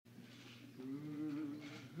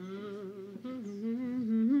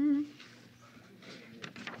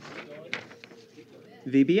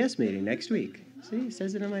VBS meeting next week. See, it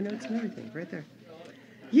says it on my notes and everything, right there.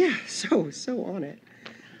 Yeah, so on it.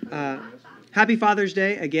 Happy Father's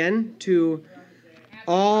Day again to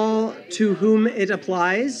all to whom it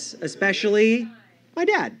applies, especially my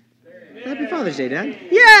dad. Happy Father's Day, Dad.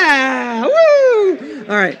 Yeah! Woo!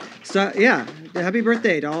 All right. So, yeah, happy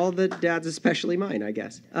birthday to all the dads, especially mine, I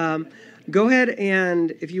guess. Go ahead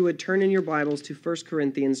and, if you would, turn in your Bibles to 1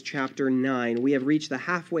 Corinthians chapter 9. We have reached the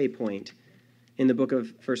halfway point in the book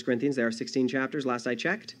of 1 Corinthians. There are 16 chapters, last I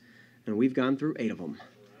checked, and we've gone through 8 of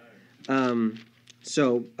them.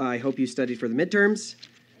 So I hope you studied for the midterms.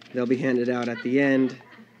 They'll be handed out at the end.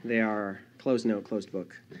 They are closed note, closed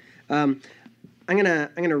book. I'm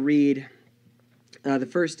gonna read the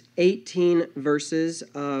first 18 verses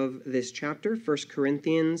of this chapter, 1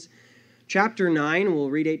 Corinthians chapter 9. We'll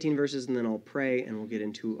read 18 verses and then I'll pray and we'll get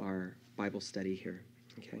into our Bible study here.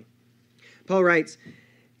 Okay. Paul writes,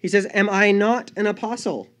 he says, "Am I not an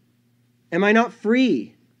apostle? Am I not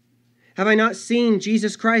free? Have I not seen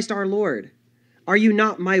Jesus Christ our Lord? Are you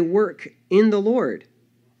not my work in the Lord?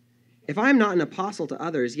 If I am not an apostle to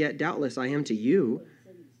others, yet doubtless I am to you,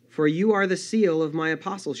 for you are the seal of my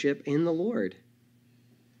apostleship in the Lord.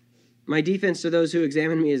 My defense to those who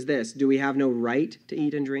examine me is this: do we have no right to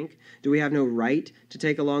eat and drink? Do we have no right to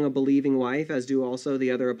take along a believing wife, as do also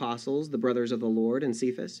the other apostles, the brothers of the Lord, and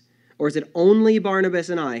Cephas? Or is it only Barnabas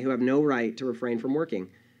and I who have no right to refrain from working?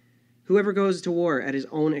 Whoever goes to war at his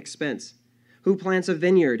own expense? Who plants a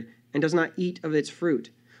vineyard and does not eat of its fruit?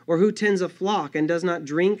 Or who tends a flock and does not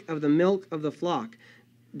drink of the milk of the flock?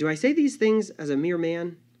 Do I say these things as a mere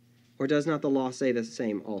man? Or does not the law say the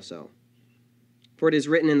same also? For it is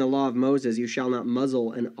written in the law of Moses, you shall not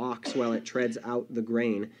muzzle an ox while it treads out the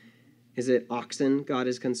grain. Is it oxen God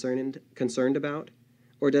is concerned about?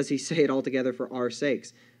 Or does he say it altogether for our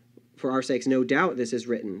sakes? For our sakes, no doubt this is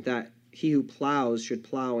written, that he who plows should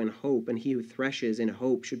plow in hope, and he who threshes in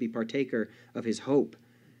hope should be partaker of his hope.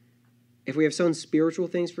 If we have sown spiritual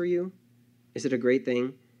things for you, is it a great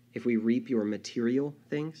thing if we reap your material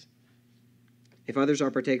things? If others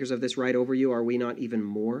are partakers of this right over you, are we not even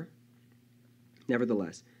more?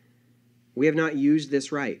 Nevertheless, we have not used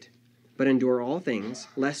this right, but endure all things,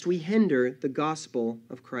 lest we hinder the gospel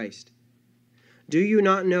of Christ. Do you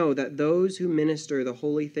not know that those who minister the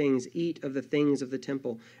holy things eat of the things of the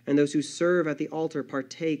temple, and those who serve at the altar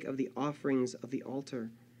partake of the offerings of the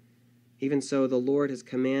altar? Even so, the Lord has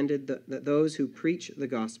commanded that those who preach the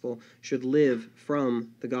gospel should live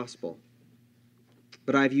from the gospel.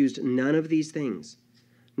 But I have used none of these things,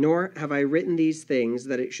 nor have I written these things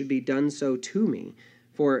that it should be done so to me,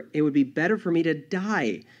 for it would be better for me to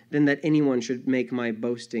die than that anyone should make my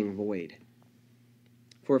boasting void.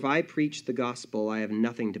 For if I preach the gospel, I have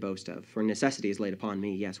nothing to boast of, for necessity is laid upon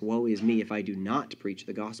me. Yes, woe is me if I do not preach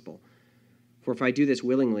the gospel. For if I do this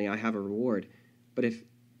willingly, I have a reward. But if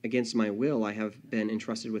against my will I have been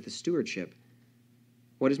entrusted with a stewardship,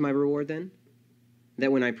 what is my reward then?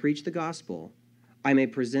 That when I preach the gospel, I may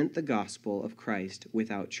present the gospel of Christ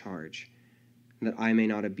without charge, that I may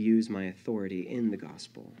not abuse my authority in the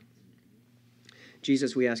gospel.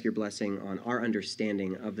 Jesus, we ask your blessing on our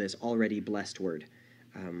understanding of this already blessed word.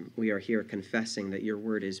 We are here confessing that your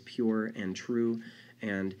word is pure and true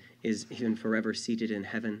and is even forever seated in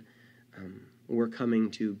heaven. We're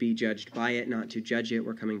coming to be judged by it, not to judge it.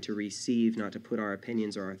 We're coming to receive, not to put our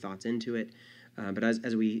opinions or our thoughts into it. But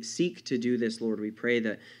as we seek to do this, Lord, we pray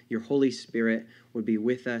that your Holy Spirit would be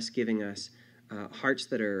with us, giving us hearts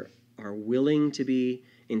that are willing to be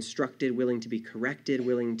instructed, willing to be corrected,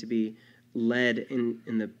 willing to be led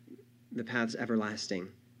in the paths everlasting,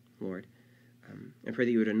 Lord. I pray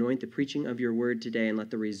that you would anoint the preaching of your word today, and let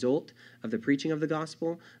the result of the preaching of the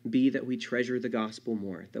gospel be that we treasure the gospel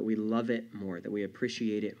more, that we love it more, that we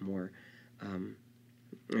appreciate it more.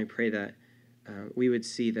 I pray that we would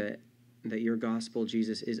see that your gospel,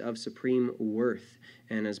 Jesus, is of supreme worth.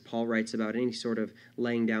 And as Paul writes about any sort of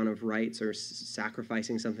laying down of rights or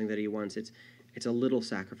sacrificing something that he wants, it's a little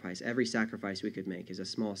sacrifice. Every sacrifice we could make is a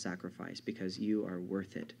small sacrifice because you are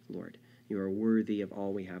worth it, Lord. You are worthy of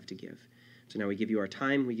all we have to give. So now we give you our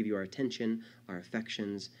time, we give you our attention, our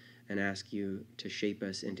affections, and ask you to shape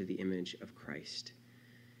us into the image of Christ.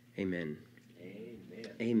 Amen.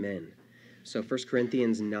 Amen. Amen. So 1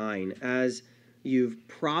 Corinthians 9, as you've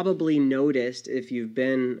probably noticed if you've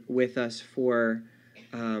been with us for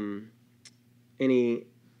any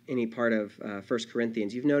part of 1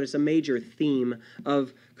 Corinthians, you've noticed a major theme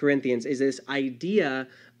of Corinthians is this idea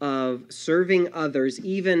of serving others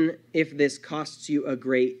even if this costs you a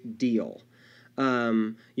great deal.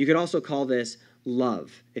 You could also call this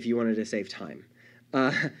love if you wanted to save time.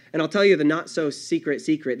 And I'll tell you the not-so-secret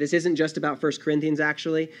secret. This isn't just about 1 Corinthians,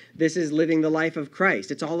 actually. This is living the life of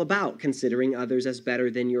Christ. It's all about considering others as better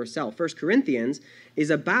than yourself. 1 Corinthians is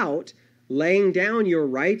about laying down your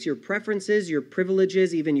rights, your preferences, your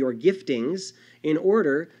privileges, even your giftings, in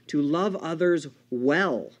order to love others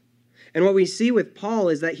well. And what we see with Paul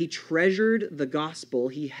is that he treasured the gospel.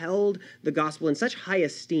 He held the gospel in such high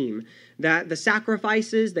esteem that the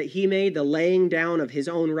sacrifices that he made, the laying down of his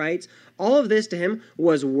own rights, all of this to him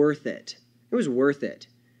was worth it. It was worth it.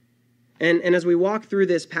 And as we walk through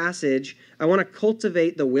this passage, I want to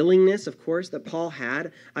cultivate the willingness, of course, that Paul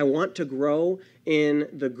had. I want to grow in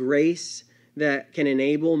the grace that can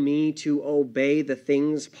enable me to obey the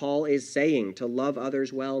things Paul is saying, to love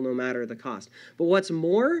others well no matter the cost. But what's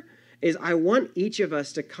more is I want each of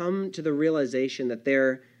us to come to the realization that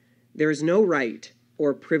there is no right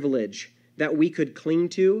or privilege that we could cling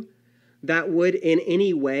to that would in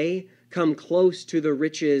any way come close to the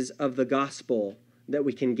riches of the gospel that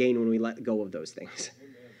we can gain when we let go of those things.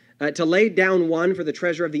 To lay down one for the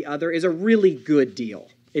treasure of the other is a really good deal.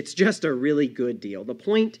 It's just a really good deal. The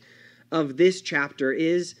point of this chapter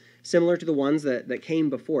is similar to the ones that came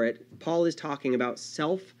before it. Paul is talking about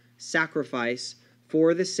self-sacrifice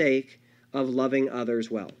for the sake of loving others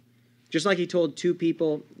well. Just like he told two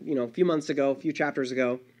people, a few chapters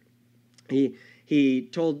ago, he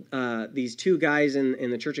told these two guys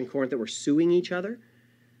in the church in Corinth that were suing each other.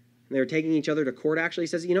 They were taking each other to court, actually. He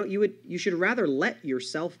says, you should rather let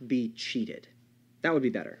yourself be cheated. That would be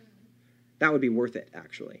better. That would be worth it,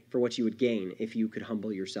 actually, for what you would gain if you could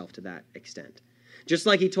humble yourself to that extent. Just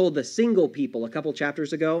like he told the single people a couple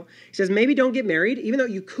chapters ago, he says, maybe don't get married, even though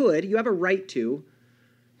you could, you have a right to,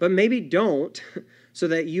 but maybe don't, so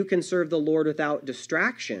that you can serve the Lord without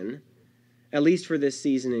distraction, at least for this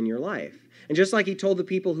season in your life. And just like he told the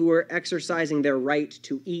people who were exercising their right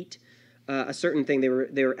to eat a certain thing, they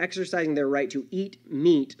were exercising their right to eat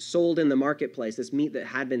meat sold in the marketplace, this meat that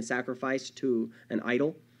had been sacrificed to an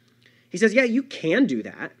idol. He says, yeah, you can do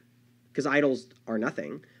that, because idols are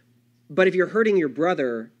nothing. But if you're hurting your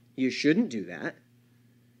brother, you shouldn't do that.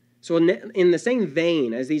 So in the same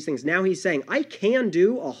vein as these things, now he's saying, I can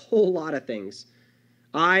do a whole lot of things.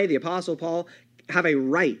 I, the Apostle Paul, have a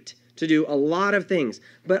right to do a lot of things.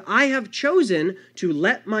 But I have chosen to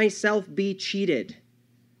let myself be cheated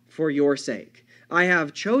for your sake. I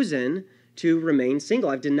have chosen to remain single.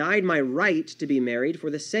 I've denied my right to be married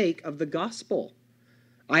for the sake of the gospel.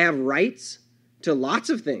 I have rights to lots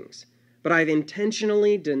of things, but I've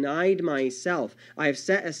intentionally denied myself. I have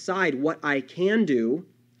set aside what I can do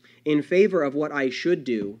in favor of what I should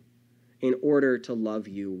do in order to love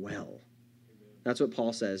you well. That's what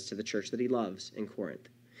Paul says to the church that he loves in Corinth.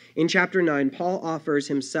 In chapter 9, Paul offers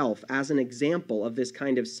himself as an example of this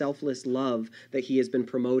kind of selfless love that he has been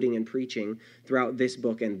promoting and preaching throughout this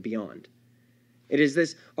book and beyond. It is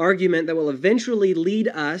this argument that will eventually lead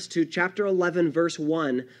us to chapter 11, verse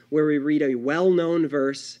 1, where we read a well-known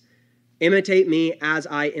verse, imitate me as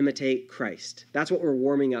I imitate Christ. That's what we're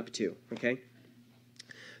warming up to, okay?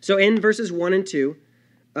 So in verses 1 and 2,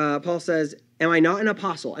 Paul says, am I not an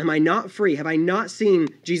apostle? Am I not free? Have I not seen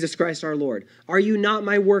Jesus Christ our Lord? Are you not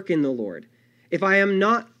my work in the Lord? If I am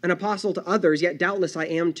not an apostle to others, yet doubtless I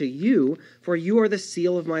am to you, for you are the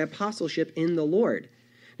seal of my apostleship in the Lord.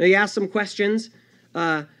 Now you ask some questions.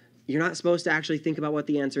 You're not supposed to actually think about what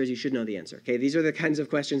the answer is. You should know the answer. Okay, these are the kinds of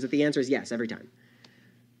questions that the answer is yes every time.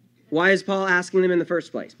 Why is Paul asking them in the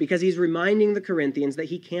first place? Because he's reminding the Corinthians that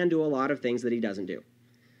he can do a lot of things that he doesn't do.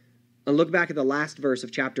 And look back at the last verse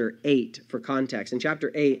of chapter 8 for context. In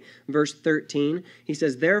chapter 8, verse 13, he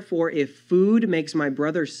says, therefore, if food makes my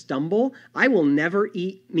brother stumble, I will never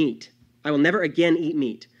eat meat. I will never again eat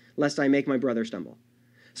meat, lest I make my brother stumble.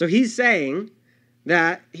 So he's saying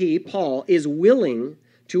that he, Paul, is willing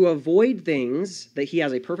to avoid things that he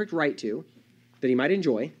has a perfect right to, that he might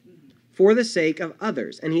enjoy, for the sake of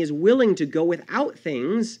others. And he is willing to go without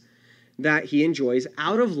things that he enjoys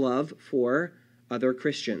out of love for other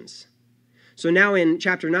Christians. So now in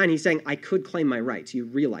chapter 9, he's saying, I could claim my rights. You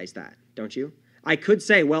realize that, don't you? I could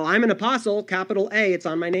say, well, I'm an apostle, capital A, it's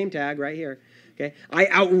on my name tag right here. Okay, I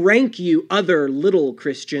outrank you other little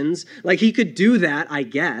Christians. Like he could do that, I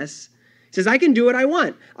guess. He says, I can do what I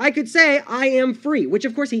want. I could say I am free, which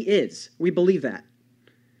of course he is. We believe that.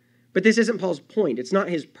 But this isn't Paul's point. It's not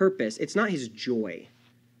his purpose. It's not his joy.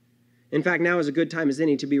 In fact, now is a good time as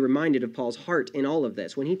any to be reminded of Paul's heart in all of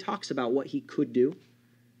this. When he talks about what he could do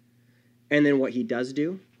and then what he does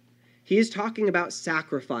do, he is talking about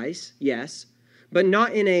sacrifice, yes, but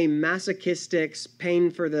not in a masochistic,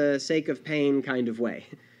 pain for the sake of pain kind of way.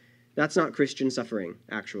 That's not Christian suffering,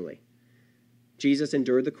 actually. Jesus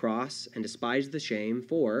endured the cross and despised the shame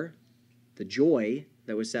for the joy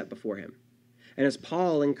that was set before him. And as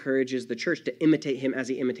Paul encourages the church to imitate him as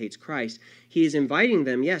he imitates Christ, he is inviting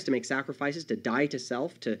them, yes, to make sacrifices, to die to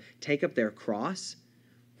self, to take up their cross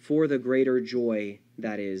for the greater joy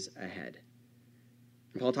that is ahead.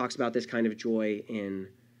 And Paul talks about this kind of joy in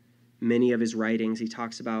many of his writings. He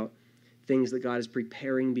talks about things that God is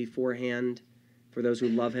preparing beforehand for those who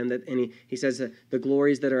love him. And he says that the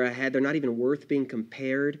glories that are ahead, they're not even worth being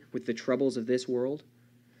compared with the troubles of this world.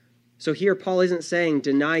 So here, Paul isn't saying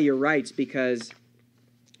deny your rights because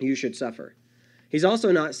you should suffer. He's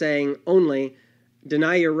also not saying only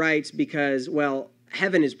deny your rights because, well,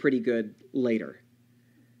 heaven is pretty good later.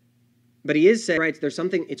 But he is saying, right, there's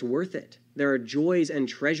something, it's worth it. There are joys and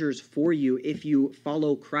treasures for you if you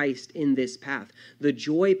follow Christ in this path. The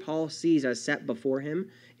joy Paul sees as set before him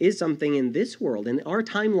is something in this world, in our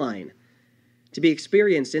timeline, to be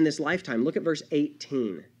experienced in this lifetime. Look at verse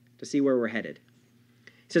 18 to see where we're headed.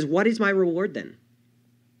 It says, what is my reward then?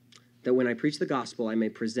 That when I preach the gospel, I may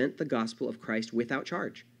present the gospel of Christ without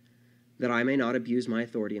charge, that I may not abuse my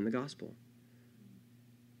authority in the gospel.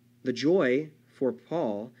 The joy for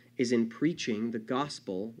Paul is in preaching the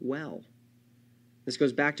gospel well. This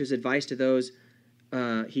goes back to his advice to those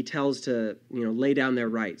he tells to lay down their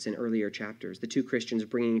rights in earlier chapters, the two Christians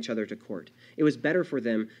bringing each other to court. It was better for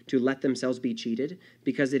them to let themselves be cheated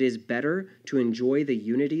because it is better to enjoy the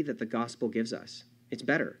unity that the gospel gives us. It's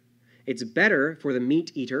better. It's better for the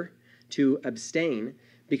meat eater to abstain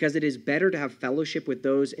because it is better to have fellowship with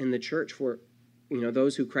those in the church for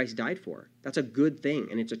those who Christ died for. That's a good thing,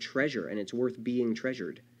 and it's a treasure, and it's worth being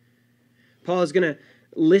treasured. Paul is going to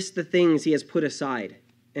list the things he has put aside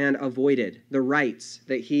and avoided, the rights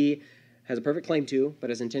that he has a perfect claim to, but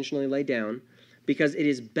has intentionally laid down, because it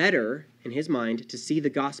is better, in his mind, to see the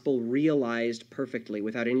gospel realized perfectly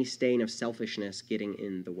without any stain of selfishness getting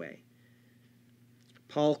in the way.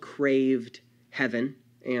 Paul craved heaven,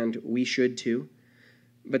 and we should too.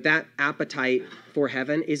 But that appetite for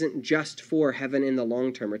heaven isn't just for heaven in the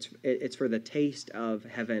long term. It's for the taste of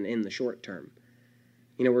heaven in the short term.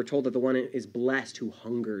 We're told that the one is blessed who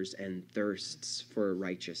hungers and thirsts for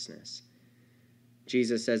righteousness.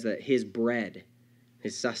 Jesus says that his bread,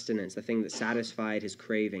 his sustenance, the thing that satisfied his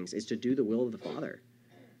cravings, is to do the will of the Father.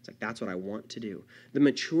 It's like, that's what I want to do. The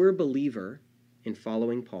mature believer, in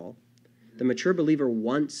following Paul, the mature believer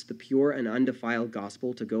wants the pure and undefiled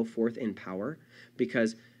gospel to go forth in power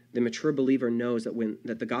because the mature believer knows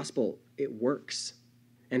that the gospel, it works.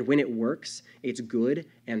 And when it works, it's good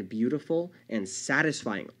and beautiful and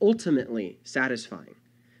satisfying, ultimately satisfying,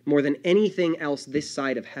 more than anything else this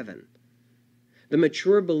side of heaven. The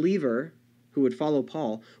mature believer who would follow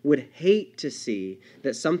Paul would hate to see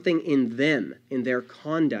that something in them, in their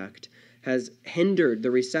conduct, has hindered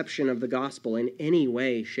the reception of the gospel in any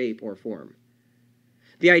way, shape, or form.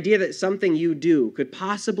 The idea that something you do could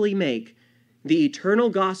possibly make the eternal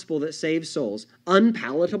gospel that saves souls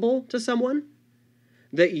unpalatable to someone,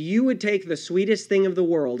 that you would take the sweetest thing of the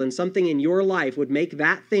world and something in your life would make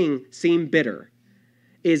that thing seem bitter,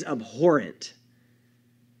 is abhorrent.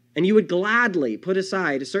 And you would gladly put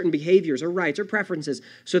aside certain behaviors or rights or preferences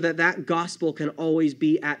so that that gospel can always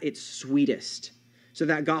be at its sweetest, so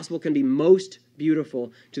that gospel can be most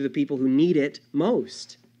beautiful to the people who need it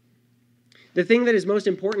most. The thing that is most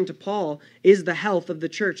important to Paul is the health of the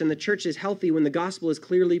church, and the church is healthy when the gospel is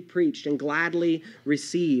clearly preached and gladly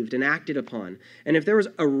received and acted upon. And if there was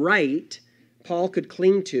a right Paul could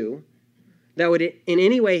cling to that would in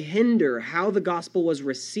any way hinder how the gospel was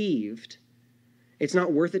received, it's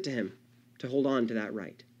not worth it to him to hold on to that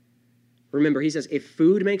right. Remember, he says, if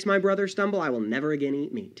food makes my brother stumble, I will never again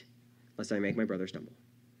eat meat, lest I make my brother stumble.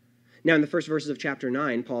 Now, in the first verses of chapter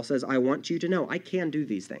 9, Paul says, I want you to know I can do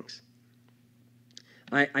these things.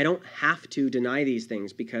 I don't have to deny these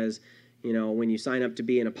things because, when you sign up to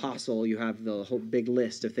be an apostle, you have the whole big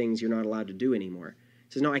list of things you're not allowed to do anymore.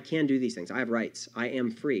 He says, no, I can do these things. I have rights. I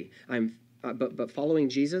am free. But following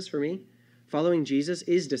Jesus, for me, following Jesus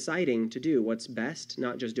is deciding to do what's best,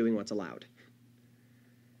 not just doing what's allowed.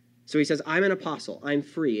 So he says, I'm an apostle. I'm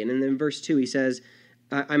free. And then in verse 2, he says,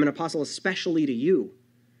 I'm an apostle especially to you.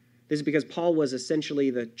 This is because Paul was essentially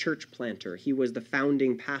the church planter. He was the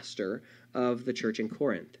founding pastor of the church in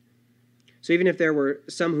Corinth. So even if there were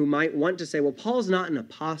some who might want to say, well, Paul's not an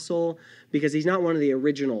apostle because he's not one of the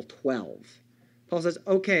original 12. Paul says,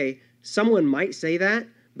 okay, someone might say that,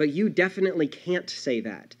 but you definitely can't say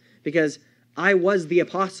that because I was the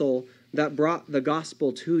apostle that brought the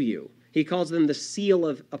gospel to you. He calls them the seal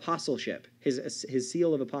of apostleship, his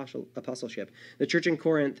seal of apostleship. The church in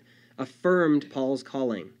Corinth affirmed Paul's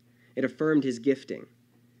calling. It affirmed his gifting.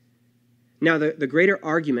 Now, the greater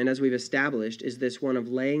argument, as we've established, is this one of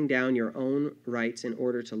laying down your own rights in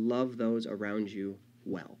order to love those around you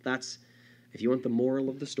well. That's, if you want the moral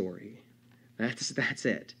of the story, that's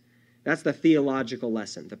it. That's the theological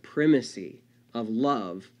lesson, the primacy of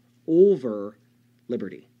love over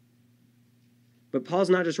liberty. But Paul's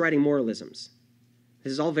not just writing moralisms.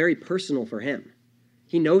 This is all very personal for him.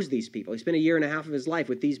 He knows these people. He spent 1.5 years of his life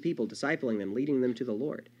with these people, discipling them, leading them to the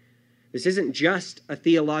Lord. This isn't just a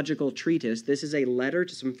theological treatise. This is a letter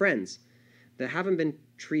to some friends that haven't been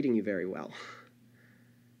treating you very well.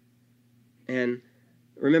 And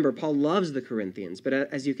remember, Paul loves the Corinthians, but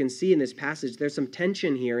as you can see in this passage, there's some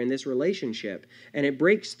tension here in this relationship, and it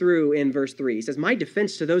breaks through in verse 3. He says, "My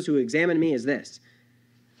defense to those who examine me is this."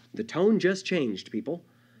 The tone just changed, people.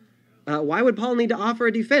 Why would Paul need to offer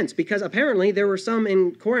a defense? Because apparently there were some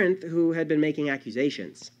in Corinth who had been making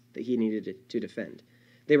accusations that he needed to defend.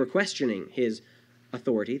 They were questioning his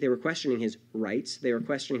authority. They were questioning his rights. They were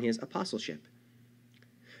questioning his apostleship.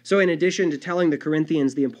 So in addition to telling the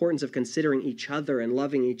Corinthians the importance of considering each other and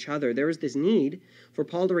loving each other, there was this need for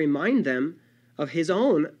Paul to remind them of his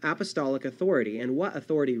own apostolic authority and what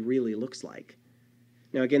authority really looks like.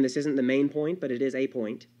 Now again, this isn't the main point, but it is a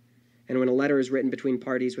point. And when a letter is written between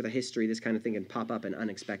parties with a history, this kind of thing can pop up in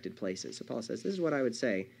unexpected places. So Paul says, this is what I would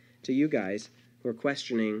say to you guys who are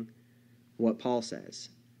questioning what Paul says.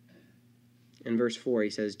 In verse 4, he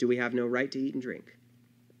says, "Do we have no right to eat and drink?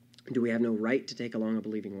 Do we have no right to take along a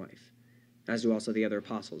believing wife? As do also the other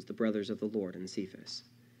apostles, the brothers of the Lord, and Cephas."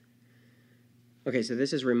 Okay, so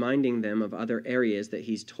this is reminding them of other areas that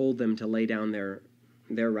he's told them to lay down their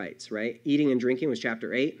rights, right? Eating and drinking was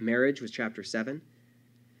chapter 8. Marriage was chapter 7.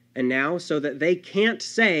 And now, so that they can't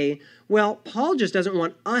say, well, Paul just doesn't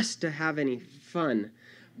want us to have any fun.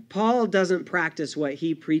 Paul doesn't practice what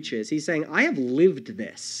he preaches. He's saying, I have lived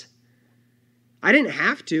this. I didn't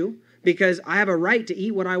have to, because I have a right to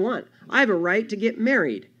eat what I want. I have a right to get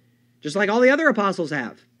married, just like all the other apostles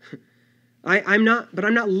have. I'm not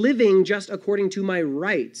living just according to my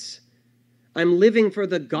rights. I'm living for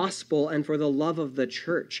the gospel and for the love of the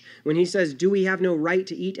church. When he says, do we have no right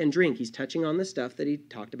to eat and drink? He's touching on the stuff that he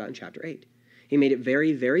talked about in chapter 8. He made it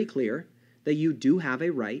very, very clear that you do have a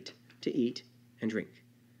right to eat and drink.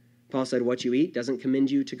 Paul said, what you eat doesn't commend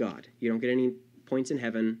you to God. You don't get any points in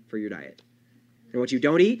heaven for your diet. And what you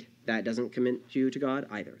don't eat, that doesn't commend you to God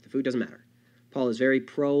either. The food doesn't matter. Paul is very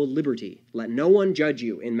pro-liberty. Let no one judge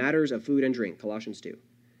you in matters of food and drink, Colossians 2.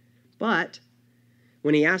 But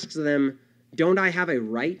when he asks them, don't I have a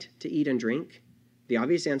right to eat and drink? The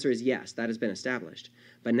obvious answer is yes, that has been established.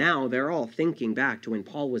 But now they're all thinking back to when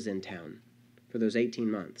Paul was in town for those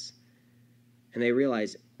 18 months. And they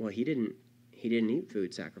realize, well, he didn't eat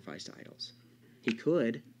food sacrificed to idols. He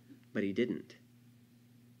could, but he didn't.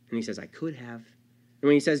 And he says, I could have. And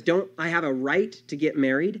when he says, don't I have a right to get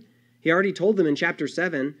married? He already told them in chapter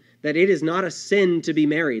 7 that it is not a sin to be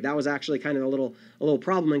married. That was actually kind of a little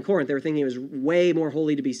problem in Corinth. They were thinking it was way more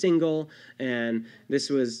holy to be single, and this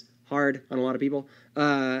was hard on a lot of people.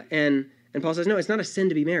 And Paul says, no, it's not a sin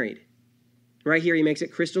to be married. Right here he makes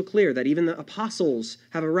it crystal clear that even the apostles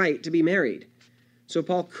have a right to be married. So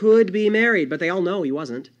Paul could be married, but they all know he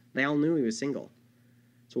wasn't. They all knew he was single.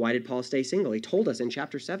 So why did Paul stay single? He told us in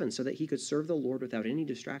chapter 7 so that he could serve the Lord without any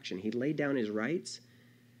distraction. He laid down his rights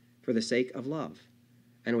for the sake of love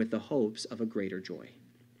and with the hopes of a greater joy.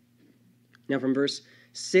 Now from verse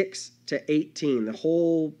 6 to 18, the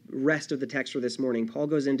whole rest of the text for this morning, Paul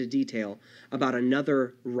goes into detail about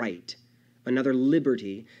another right, another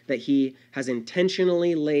liberty that he has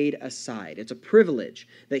intentionally laid aside. It's a privilege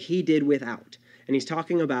that he did without. And he's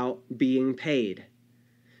talking about being paid.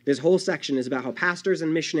 This whole section is about how pastors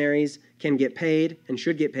and missionaries can get paid and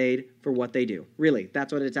should get paid for what they do. Really,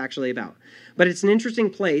 that's what it's actually about. But it's an interesting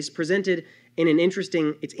place, presented in an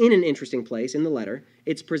interesting place in the letter.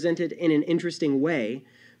 It's presented in an interesting way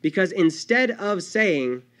because instead of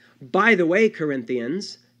saying, by the way,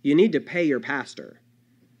 Corinthians, you need to pay your pastor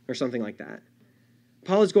or something like that,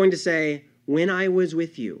 Paul is going to say, when I was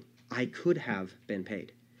with you, I could have been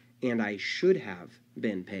paid and I should have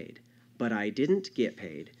been paid. But I didn't get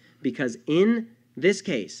paid because in this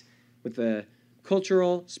case, with the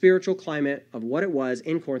cultural, spiritual climate of what it was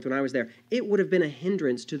in Corinth when I was there, it would have been a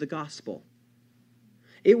hindrance to the gospel.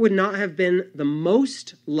 It would not have been the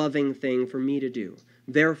most loving thing for me to do.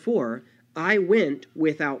 Therefore, I went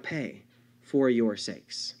without pay for your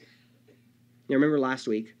sakes. You remember last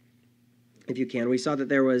week, if you can, we saw that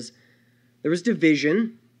there was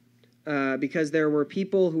division because there were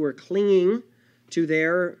people who were clinging to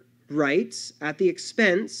their rights at the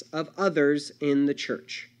expense of others in the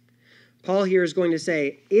church. Paul here is going to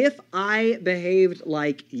say, if I behaved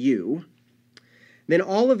like you, then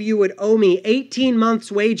all of you would owe me 18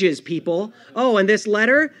 months' wages, people. Oh, and this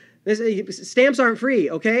letter, stamps aren't free,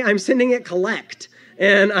 okay? I'm sending it collect.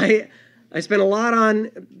 And I spent a lot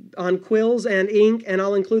on quills and ink, and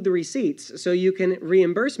I'll include the receipts so you can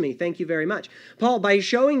reimburse me. Thank you very much. Paul, by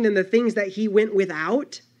showing them the things that he went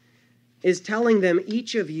without, is telling them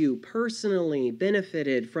each of you personally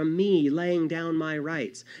benefited from me laying down my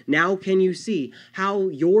rights. Now can you see how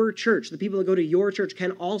your church, the people that go to your church,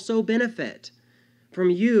 can also benefit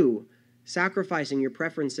from you sacrificing your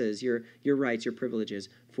preferences, your rights, your privileges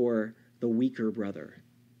for the weaker brother.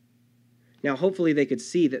 Now, hopefully they could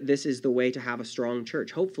see that this is the way to have a strong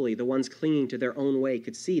church. Hopefully the ones clinging to their own way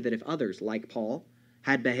could see that if others, like Paul,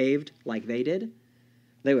 had behaved like they did,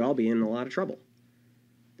 they would all be in a lot of trouble.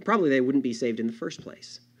 Probably they wouldn't be saved in the first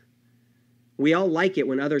place. We all like it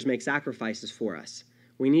when others make sacrifices for us.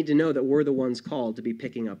 We need to know that we're the ones called to be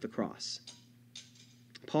picking up the cross.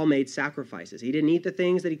 Paul made sacrifices. He didn't eat the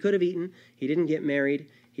things that he could have eaten. He didn't get married.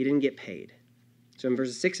 He didn't get paid. So in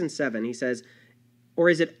verses 6 and 7, he says, "Or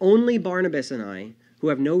is it only Barnabas and I who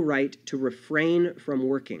have no right to refrain from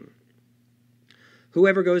working?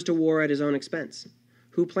 Whoever goes to war at his own expense?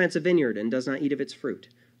 Who plants a vineyard and does not eat of its fruit?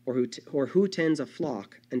 Or who tends a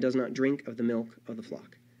flock and does not drink of the milk of the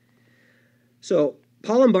flock?" So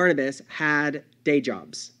Paul and Barnabas had day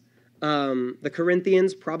jobs. The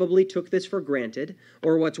Corinthians probably took this for granted,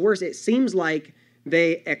 or what's worse, it seems like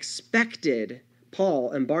they expected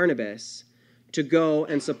Paul and Barnabas to go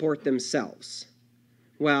and support themselves.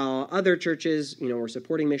 While other churches, were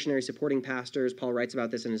supporting missionaries, supporting pastors, Paul writes about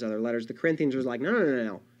this in his other letters, the Corinthians was like,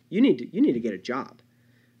 no. You need to get a job.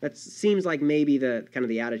 That seems like maybe the kind of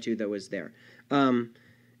the attitude that was there.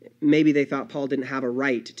 Maybe they thought Paul didn't have a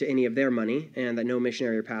right to any of their money and that no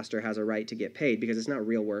missionary or pastor has a right to get paid because it's not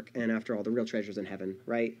real work. And after all, the real treasure's in heaven,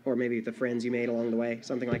 right? Or maybe the friends you made along the way,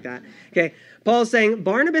 something like that. Okay, Paul's saying,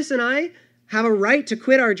 Barnabas and I have a right to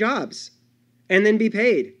quit our jobs and then be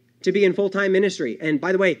paid to be in full-time ministry. And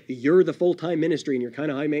by the way, you're the full-time ministry and you're kind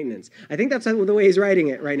of high maintenance. I think that's the way he's writing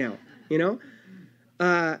it right now,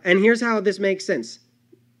 And here's how this makes sense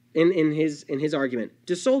in his argument.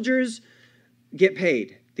 Do soldiers get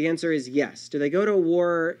paid? The answer is yes. Do they go to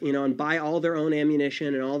war, and buy all their own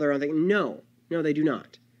ammunition and all their own things? No, they do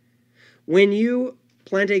not. When you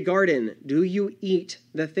plant a garden, do you eat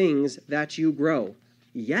the things that you grow?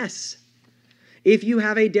 Yes. If you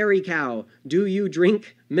have a dairy cow, do you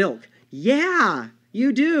drink milk? Yeah,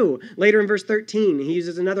 you do. Later in verse 13, he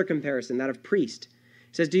uses another comparison, that of priest.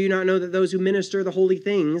 He says, "Do you not know that those who minister the holy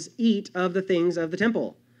things eat of the things of the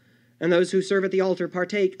temple, and those who serve at the altar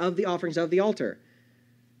partake of the offerings of the altar?"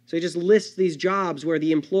 So he just lists these jobs where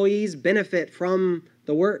the employees benefit from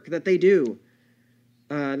the work that they do.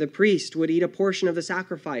 The priest would eat a portion of the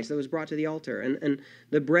sacrifice that was brought to the altar, and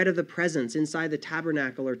the bread of the presence inside the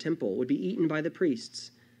tabernacle or temple would be eaten by the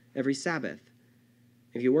priests every Sabbath.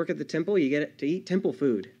 If you work at the temple, you get to eat temple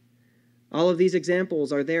food. All of these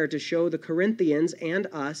examples are there to show the Corinthians and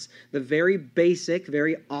us the very basic,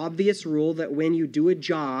 very obvious rule that when you do a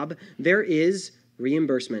job, there is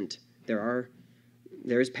reimbursement. There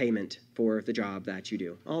is payment for the job that you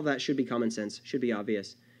do. All of that should be common sense, should be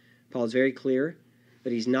obvious. Paul is very clear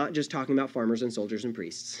that he's not just talking about farmers and soldiers and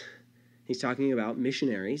priests. He's talking about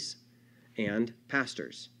missionaries and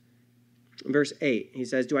pastors. In verse 8, he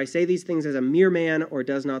says, "Do I say these things as a mere man, or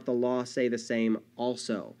does not the law say the same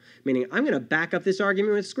also?" Meaning, I'm going to back up this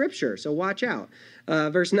argument with Scripture, so watch out.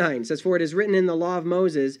 Verse 9 says, "For it is written in the law of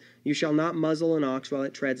Moses, you shall not muzzle an ox while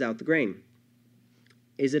it treads out the grain."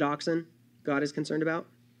 Is it oxen God is concerned about?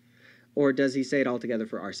 Or does he say it altogether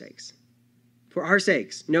for our sakes? For our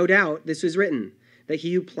sakes, no doubt, this was written, that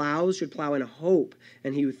he who plows should plow in hope,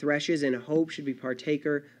 and he who threshes in hope should be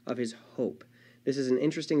partaker of his hope. This is an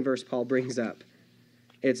interesting verse Paul brings up.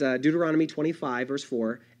 It's Deuteronomy 25, verse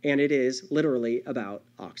 4, and it is literally about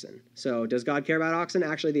oxen. So does God care about oxen?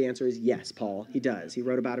 Actually, the answer is yes, Paul. He does. He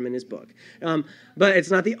wrote about them in his book. But it's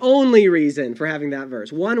not the only reason for having that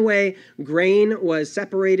verse. One way grain was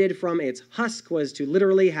separated from its husk was to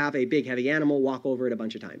literally have a big, heavy animal walk over it a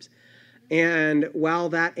bunch of times. And while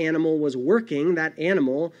that animal was working, that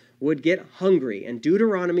animal would get hungry. And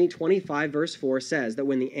Deuteronomy 25, verse 4 says that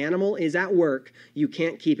when the animal is at work, you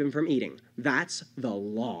can't keep him from eating. That's the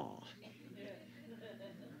law.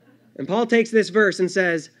 And Paul takes this verse and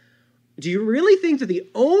says, do you really think that the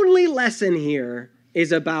only lesson here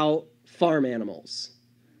is about farm animals?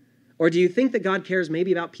 Or do you think that God cares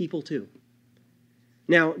maybe about people too?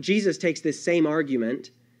 Now, Jesus takes this same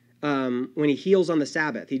argument when he heals on the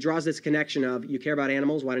Sabbath. He draws this connection of, you care about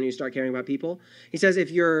animals, why don't you start caring about people? He says,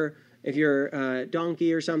 if your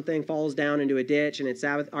donkey or something falls down into a ditch and it's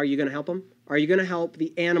Sabbath, are you going to help him? Are you going to help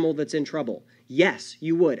the animal that's in trouble? Yes,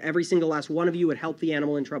 you would. Every single last one of you would help the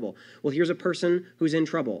animal in trouble. Well, here's a person who's in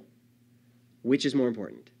trouble. Which is more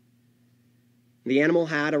important? The animal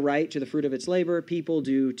had a right to the fruit of its labor. People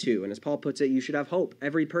do too. And as Paul puts it, you should have hope.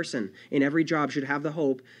 Every person in every job should have the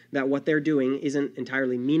hope that what they're doing isn't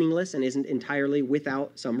entirely meaningless and isn't entirely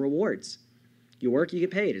without some rewards. You work, you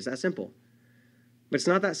get paid. It's that simple. But it's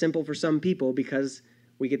not that simple for some people because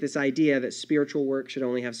we get this idea that spiritual work should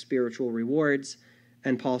only have spiritual rewards.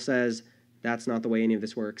 And Paul says that's not the way any of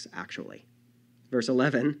this works, actually. Verse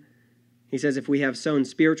 11, he says, if we have sown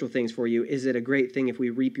spiritual things for you, is it a great thing if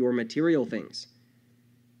we reap your material things?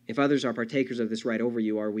 If others are partakers of this right over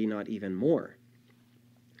you, are we not even more?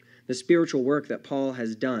 The spiritual work that Paul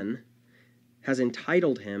has done has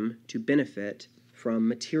entitled him to benefit from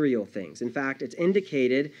material things. In fact, it's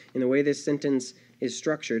indicated in the way this sentence is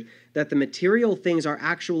structured that the material things are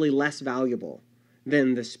actually less valuable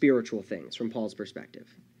than the spiritual things from Paul's perspective.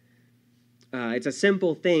 It's a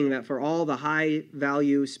simple thing that for all the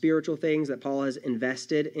high-value spiritual things that Paul has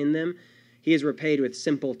invested in them, he is repaid with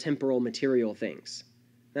simple temporal material things.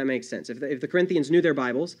 That makes sense. If the Corinthians knew their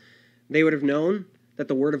Bibles, they would have known that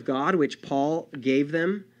the Word of God, which Paul gave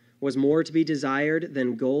them, was more to be desired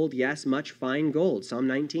than gold, yes, much fine gold, Psalm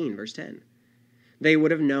 19, verse 10. They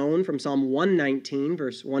would have known from Psalm 119,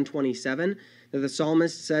 verse 127, that the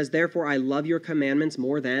psalmist says, therefore I love your commandments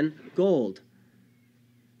more than gold.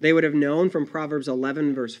 They would have known from Proverbs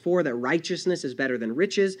 11, verse 4, that righteousness is better than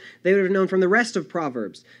riches. They would have known from the rest of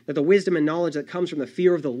Proverbs that the wisdom and knowledge that comes from the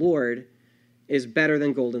fear of the Lord is better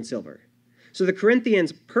than gold and silver. So the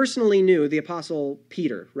Corinthians personally knew the Apostle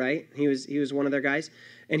Peter, right? He was one of their guys.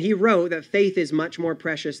 And he wrote that faith is much more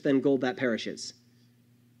precious than gold that perishes.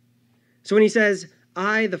 So when he says,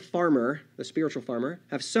 I, the farmer, the spiritual farmer,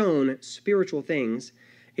 have sown spiritual things,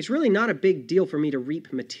 it's really not a big deal for me to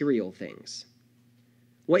reap material things.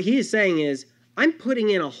 What he is saying is, I'm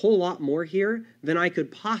putting in a whole lot more here than I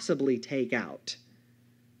could possibly take out.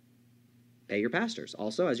 Pay your pastors.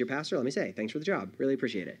 Also, as your pastor, let me say, thanks for the job. Really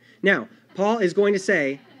appreciate it. Now, Paul is going to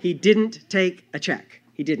say he didn't take a check.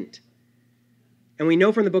 He didn't. And we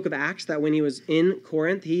know from the book of Acts that when he was in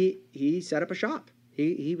Corinth, he set up a shop.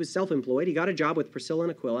 He was self-employed. He got a job with Priscilla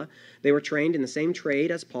and Aquila. They were trained in the same trade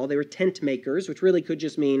as Paul. They were tent makers, which really could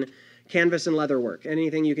just mean canvas and leather work.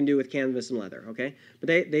 Anything you can do with canvas and leather, okay? But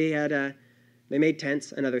they made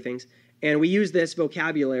tents and other things. And we use this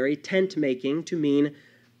vocabulary, tent making, to mean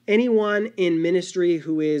anyone in ministry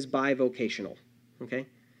who is bivocational, okay?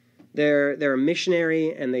 They're a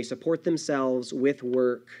missionary and they support themselves with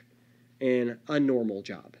work in a normal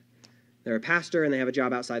job. They're a pastor and they have a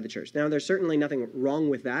job outside the church. Now, there's certainly nothing wrong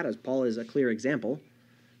with that, as Paul is a clear example.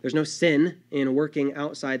 There's no sin in working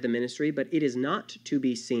outside the ministry, but it is not to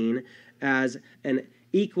be seen as an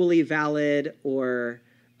equally valid or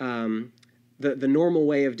the normal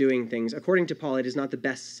way of doing things. According to Paul, it is not the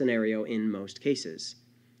best scenario in most cases.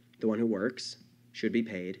 The one who works should be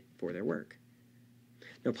paid for their work.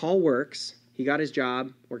 Now, Paul works. He got his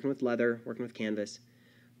job working with leather, working with canvas,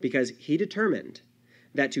 because he determined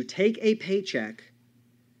that to take a paycheck,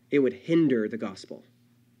 it would hinder the gospel.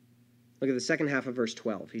 Look at the second half of verse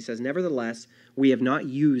 12. He says, nevertheless, we have not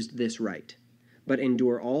used this right, but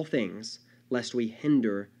endure all things, lest we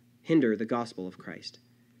hinder the gospel of Christ.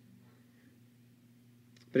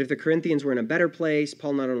 But if the Corinthians were in a better place,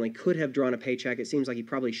 Paul not only could have drawn a paycheck, it seems like he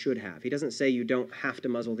probably should have. He doesn't say you don't have to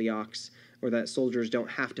muzzle the ox or that soldiers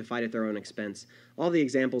don't have to fight at their own expense. All the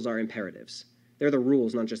examples are imperatives. They're the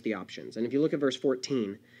rules, not just the options. And if you look at verse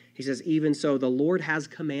 14, he says, even so, the Lord has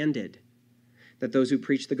commanded that those who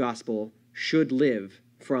preach the gospel should live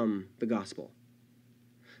from the gospel.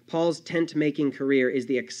 Paul's tent-making career is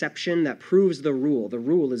the exception that proves the rule. The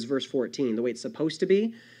rule is verse 14. The way it's supposed to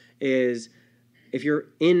be is if you're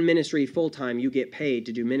in ministry full-time, you get paid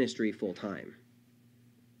to do ministry full-time.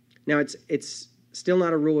 Now, it's still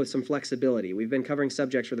not a rule with some flexibility. We've been covering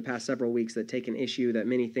subjects for the past several weeks that take an issue that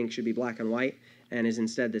many think should be black and white and is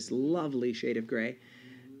instead this lovely shade of gray.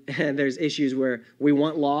 And there's issues where we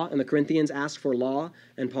want law, and the Corinthians ask for law,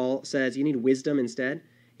 and Paul says you need wisdom instead.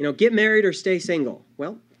 Get married or stay single.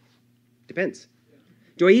 Well, depends.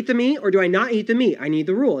 Do I eat the meat or do I not eat the meat? I need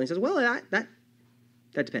the rule. And he says, well, that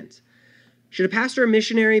depends. Should a pastor or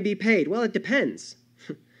missionary be paid? Well, it depends.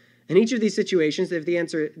 In each of these situations, if the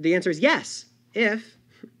answer is yes, if.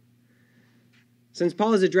 Since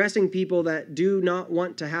Paul is addressing people that do not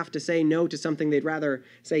want to have to say no to something they'd rather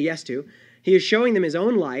say yes to, he is showing them his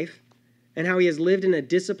own life and how he has lived in a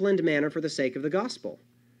disciplined manner for the sake of the gospel.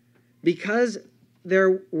 Because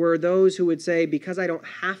there were those who would say, because I don't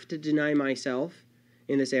have to deny myself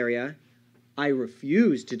in this area, I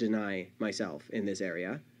refuse to deny myself in this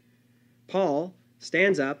area. Paul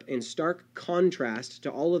stands up in stark contrast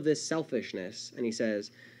to all of this selfishness, and he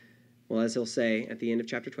says, well, as he'll say at the end of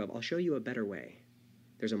chapter 12, I'll show you a better way.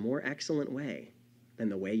 There's a more excellent way than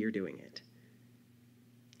the way you're doing it.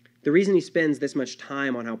 The reason he spends this much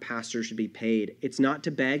time on how pastors should be paid, it's not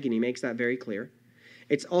to beg, and he makes that very clear.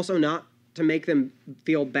 It's also not to make them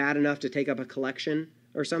feel bad enough to take up a collection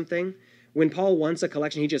or something. When Paul wants a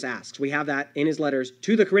collection, he just asks. We have that in his letters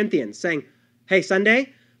to the Corinthians, saying, hey,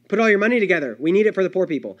 Sunday, put all your money together. We need it for the poor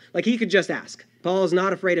people. Like, he could just ask. Paul is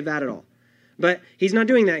not afraid of that at all. But he's not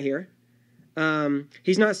doing that here.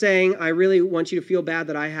 He's not saying, I really want you to feel bad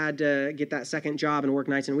that I had to get that second job and work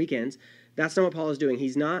nights and weekends. That's not what Paul is doing.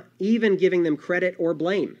 He's not even giving them credit or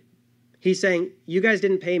blame. He's saying, you guys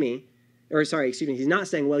didn't pay me. He's not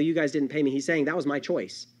saying, well, you guys didn't pay me. He's saying, that was my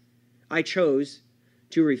choice. I chose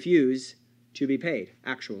to refuse to be paid,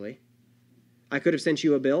 actually. I could have sent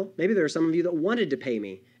you a bill. Maybe there are some of you that wanted to pay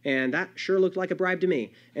me, and that sure looked like a bribe to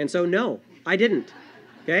me. And so, no, I didn't.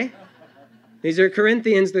 Okay? These are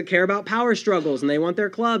Corinthians that care about power struggles, and they want their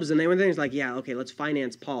clubs, and they want things like, yeah, okay, let's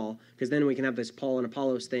finance Paul, because then we can have this Paul and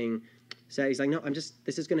Apollos thing. So he's like, no,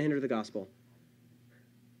 this is going to hinder the gospel.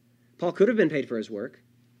 Paul could have been paid for his work.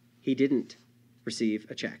 He didn't receive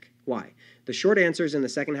a check. Why? The short answer is in the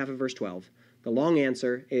second half of verse 12. The long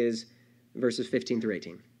answer is verses 15 through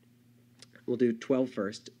 18. We'll do 12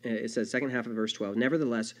 first. It says, second half of verse 12,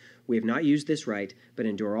 nevertheless, we have not used this right, but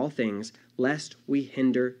endure all things, lest we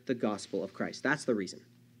hinder the gospel of Christ. That's the reason.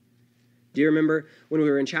 Do you remember when we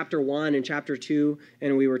were in chapter 1 and chapter 2,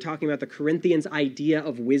 and we were talking about the Corinthians' idea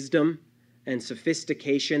of wisdom and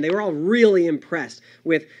sophistication? They were all really impressed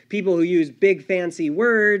with people who used big fancy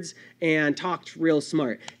words and talked real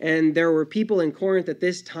smart. And there were people in Corinth at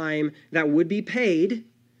this time that would be paid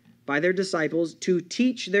by their disciples to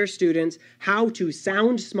teach their students how to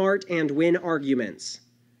sound smart and win arguments.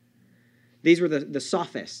 These were the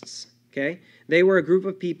sophists, okay? They were a group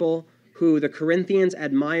of people who the Corinthians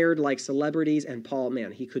admired like celebrities, and Paul,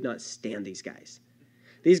 man, he could not stand these guys.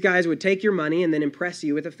 These guys would take your money and then impress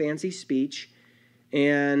you with a fancy speech,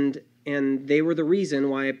 and they were the reason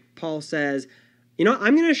why Paul says, you know,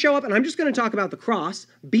 I'm going to show up and I'm just going to talk about the cross,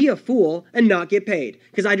 be a fool, and not get paid,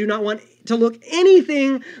 because I do not want to look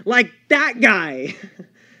anything like that guy.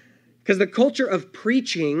 Because the culture of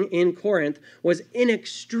preaching in Corinth was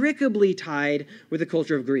inextricably tied with the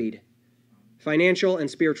culture of greed. Financial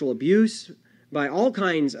and spiritual abuse by all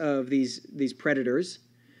kinds of these predators.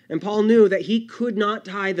 And Paul knew that he could not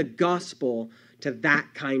tie the gospel to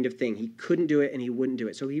that kind of thing. He couldn't do it, and he wouldn't do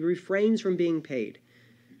it. So he refrains from being paid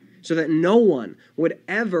so that no one would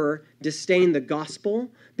ever disdain the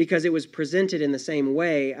gospel because it was presented in the same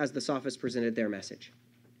way as the sophists presented their message.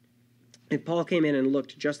 If Paul came in and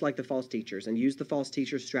looked just like the false teachers and used the false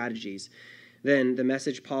teachers' strategies, then the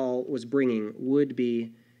message Paul was bringing would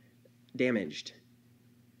be damaged.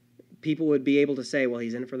 People would be able to say, well,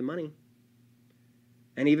 he's in it for the money.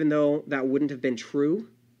 And even though that wouldn't have been true,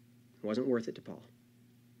 it wasn't worth it to Paul.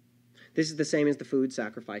 This is the same as the food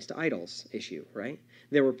sacrificed to idols issue, right?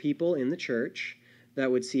 There were people in the church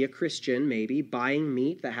that would see a Christian maybe buying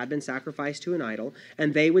meat that had been sacrificed to an idol,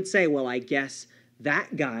 and they would say, well, I guess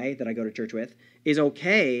that guy that I go to church with is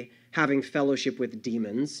okay having fellowship with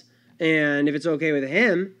demons, and if it's okay with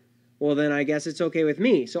him, well, then I guess it's okay with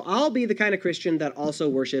me. So I'll be the kind of Christian that also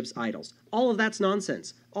worships idols. All of that's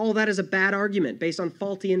nonsense. All of that is a bad argument based on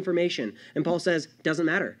faulty information. And Paul says, doesn't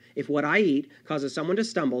matter. If what I eat causes someone to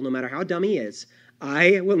stumble, no matter how dumb he is,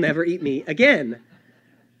 I will never eat meat again.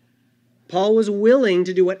 Paul was willing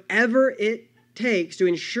to do whatever it takes to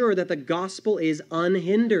ensure that the gospel is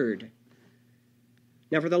unhindered.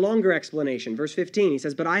 Now, for the longer explanation, verse 15, he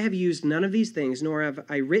says, but I have used none of these things, nor have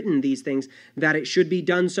I written these things, that it should be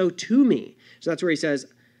done so to me. So that's where he says,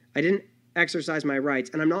 I didn't exercise my rights,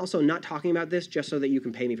 and I'm also not talking about this just so that you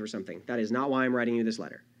can pay me for something. That is not why I'm writing you this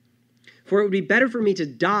letter. For it would be better for me to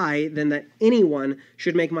die than that anyone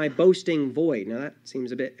should make my boasting void. Now, that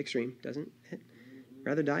seems a bit extreme, doesn't it?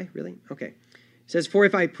 Rather die? Really? Okay. He says, for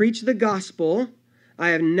if I preach the gospel, I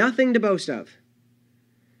have nothing to boast of.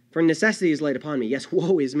 For necessity is laid upon me. Yes,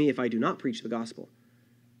 woe is me if I do not preach the gospel.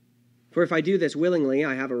 For if I do this willingly,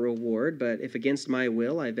 I have a reward, but if against my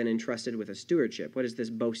will, I've been entrusted with a stewardship. What is this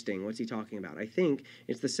boasting? What's he talking about? I think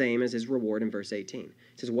it's the same as his reward in verse 18. He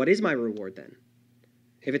says, what is my reward then?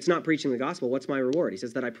 If it's not preaching the gospel, what's my reward? He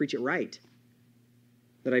says that I preach it right,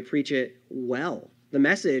 that I preach it well. The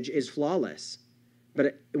message is flawless,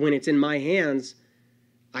 but when it's in my hands,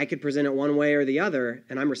 I could present it one way or the other,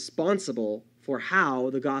 and I'm responsible for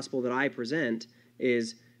how the gospel that I present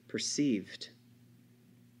is perceived.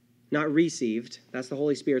 not received. That's the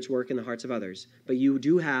Holy Spirit's work in the hearts of others. But you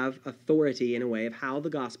do have authority in a way of how the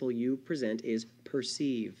gospel you present is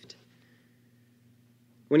perceived.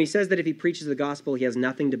 When he says that if he preaches the gospel, he has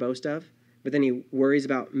nothing to boast of, but then he worries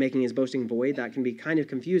about making his boasting void, that can be kind of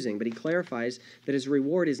confusing. But he clarifies that his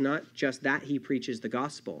reward is not just that he preaches the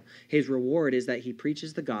gospel. His reward is that he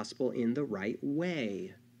preaches the gospel in the right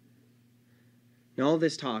way. Now, all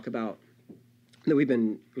this talk about that we've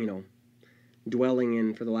been, dwelling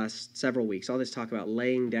in for the last several weeks, all this talk about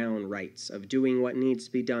laying down rights, of doing what needs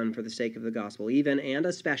to be done for the sake of the gospel, even and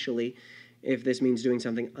especially if this means doing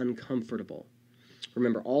something uncomfortable.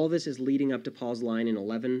 Remember, all of this is leading up to Paul's line in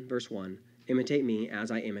 11, verse 1, imitate me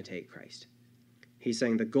as I imitate Christ. He's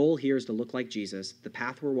saying the goal here is to look like Jesus. The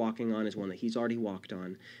path we're walking on is one that he's already walked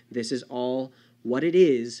on. This is all what it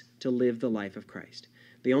is to live the life of Christ.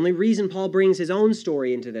 The only reason Paul brings his own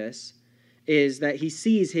story into this is that he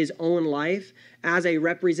sees his own life as a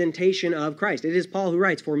representation of Christ. It is Paul who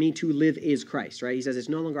writes, for me to live is Christ, right? He says, it's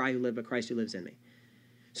no longer I who live, but Christ who lives in me.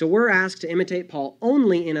 So we're asked to imitate Paul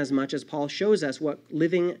only inasmuch as Paul shows us what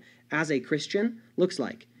living as a Christian looks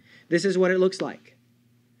like. This is what it looks like.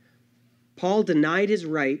 Paul denied his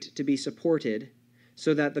right to be supported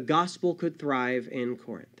so that the gospel could thrive in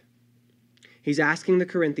Corinth. He's asking the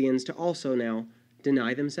Corinthians to also now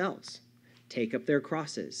deny themselves, take up their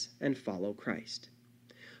crosses, and follow Christ.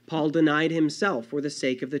 Paul denied himself for the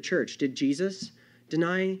sake of the church. Did Jesus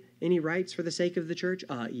deny any rights for the sake of the church?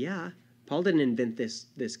 Yeah. Paul didn't invent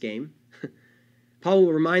this game. Paul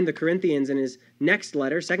will remind the Corinthians in his next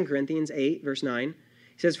letter, 2 Corinthians 8, verse 9.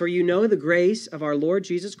 He says, for you know the grace of our Lord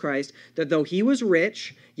Jesus Christ, that though he was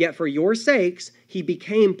rich, yet for your sakes he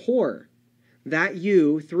became poor, that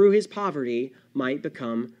you, through his poverty, might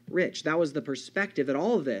become rich. That was the perspective that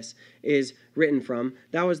all of this is written from.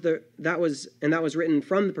 That was written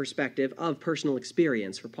from the perspective of personal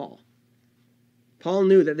experience for Paul. Paul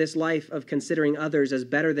knew that this life of considering others as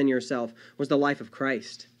better than yourself was the life of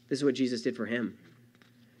Christ. This is what Jesus did for him.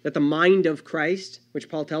 That the mind of Christ, which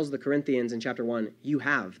Paul tells the Corinthians in chapter 1, you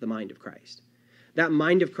have the mind of Christ. That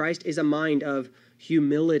mind of Christ is a mind of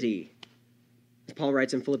humility. As Paul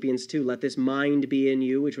writes in Philippians 2, let this mind be in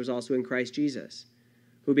you, which was also in Christ Jesus,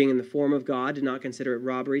 who being in the form of God did not consider it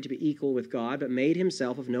robbery to be equal with God, but made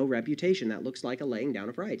himself of no reputation. That looks like a laying down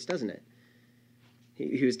of rights, doesn't it?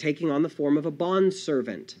 He was taking on the form of a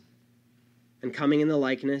bondservant and coming in the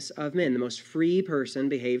likeness of men. The most free person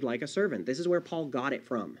behaved like a servant. This is where Paul got it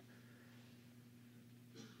from.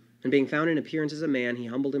 And being found in appearance as a man, he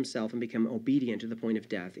humbled himself and became obedient to the point of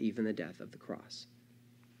death, even the death of the cross.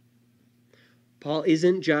 Paul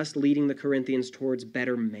isn't just leading the Corinthians towards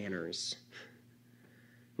better manners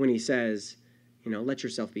when he says, let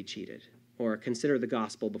yourself be cheated, or consider the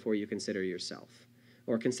gospel before you consider yourself,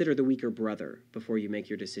 or consider the weaker brother before you make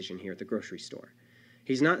your decision here at the grocery store.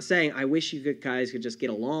 He's not saying, I wish you guys could just get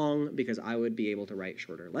along because I would be able to write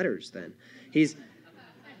shorter letters then.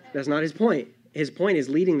 That's not his point. His point is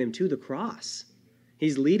leading them to the cross.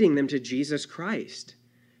 He's leading them to Jesus Christ.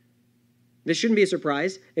 This shouldn't be a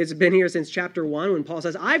surprise. It's been here since chapter 1 when Paul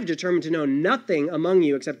says, I've determined to know nothing among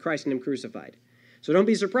you except Christ and him crucified. So don't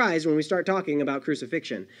be surprised when we start talking about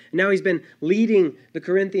crucifixion. Now he's been leading the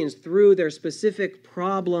Corinthians through their specific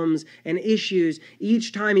problems and issues.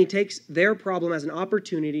 Each time he takes their problem as an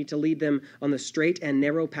opportunity to lead them on the straight and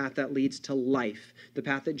narrow path that leads to life, the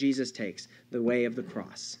path that Jesus takes, the way of the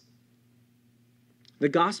cross. The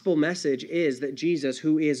gospel message is that Jesus,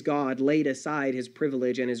 who is God, laid aside his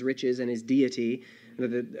privilege and his riches and his deity,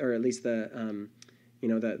 or at least the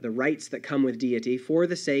rights that come with deity, for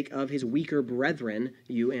the sake of his weaker brethren,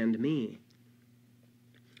 you and me.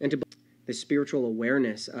 And to the spiritual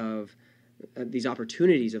awareness of these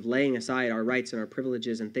opportunities of laying aside our rights and our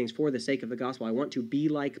privileges and things for the sake of the gospel. I want to be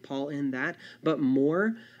like Paul in that, but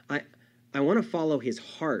more, I want to follow his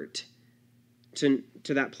heart to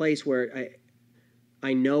that place where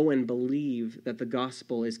I know and believe that the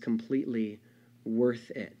gospel is completely worth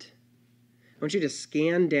it. I want you to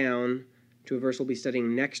scan down to a verse we'll be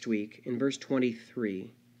studying next week in verse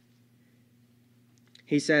 23.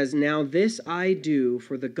 He says, now this I do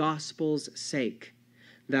for the gospel's sake,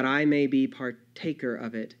 that I may be partaker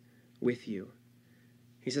of it with you.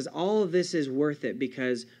 He says all of this is worth it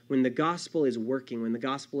because when the gospel is working, when the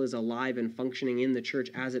gospel is alive and functioning in the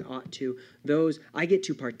church as it ought to, I get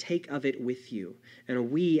to partake of it with you.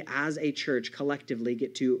 And we as a church collectively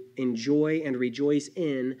get to enjoy and rejoice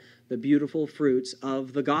in the beautiful fruits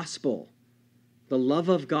of the gospel, the love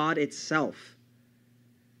of God itself.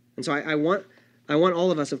 And so I want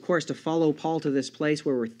all of us, of course, to follow Paul to this place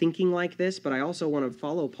where we're thinking like this, but I also want to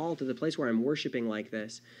follow Paul to the place where I'm worshiping like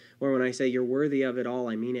this, where when I say you're worthy of it all,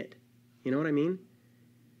 I mean it. You know what I mean?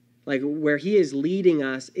 Like where he is leading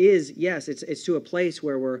us is, yes, it's to a place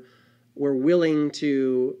where we're willing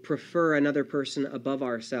to prefer another person above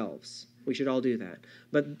ourselves. We should all do that.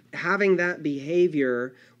 But having that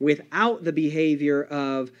behavior without the behavior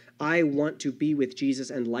of, I want to be with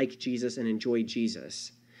Jesus and like Jesus and enjoy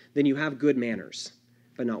Jesus, then you have good manners,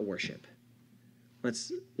 but not worship.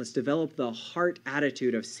 Let's develop the heart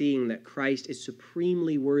attitude of seeing that Christ is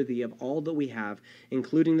supremely worthy of all that we have,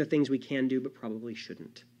 including the things we can do but probably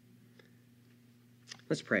shouldn't.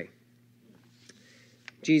 Let's pray.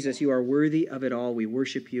 Jesus, you are worthy of it all. We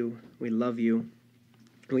worship you. We love you.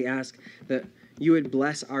 We ask that you would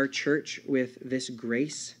bless our church with this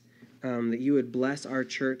grace, that you would bless our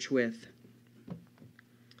church with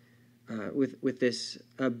this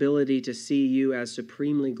ability to see you as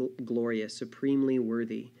supremely glorious, supremely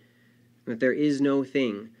worthy, that there is no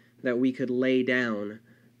thing that we could lay down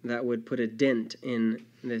that would put a dent in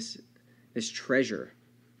this treasure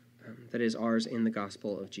that is ours in the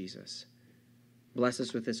gospel of Jesus. Bless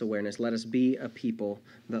us with this awareness. Let us be a people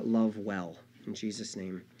that love well. In Jesus'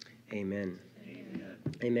 name, amen. Amen.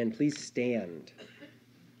 Amen. Please stand.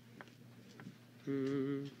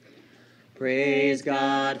 Praise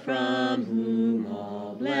God from whom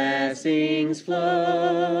all blessings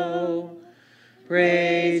flow.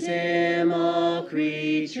 Praise him, all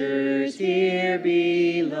creatures here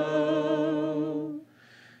below.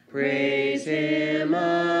 Praise him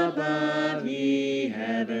above, ye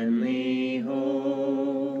heavenly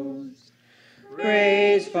hosts.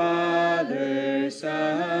 Praise Father,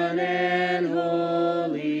 Son, and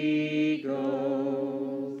Holy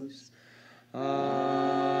Ghost. Amen.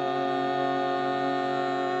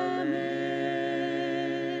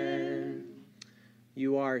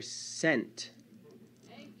 You are sent.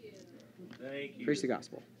 Thank you. Thank you. Preach the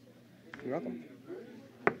gospel. You're welcome.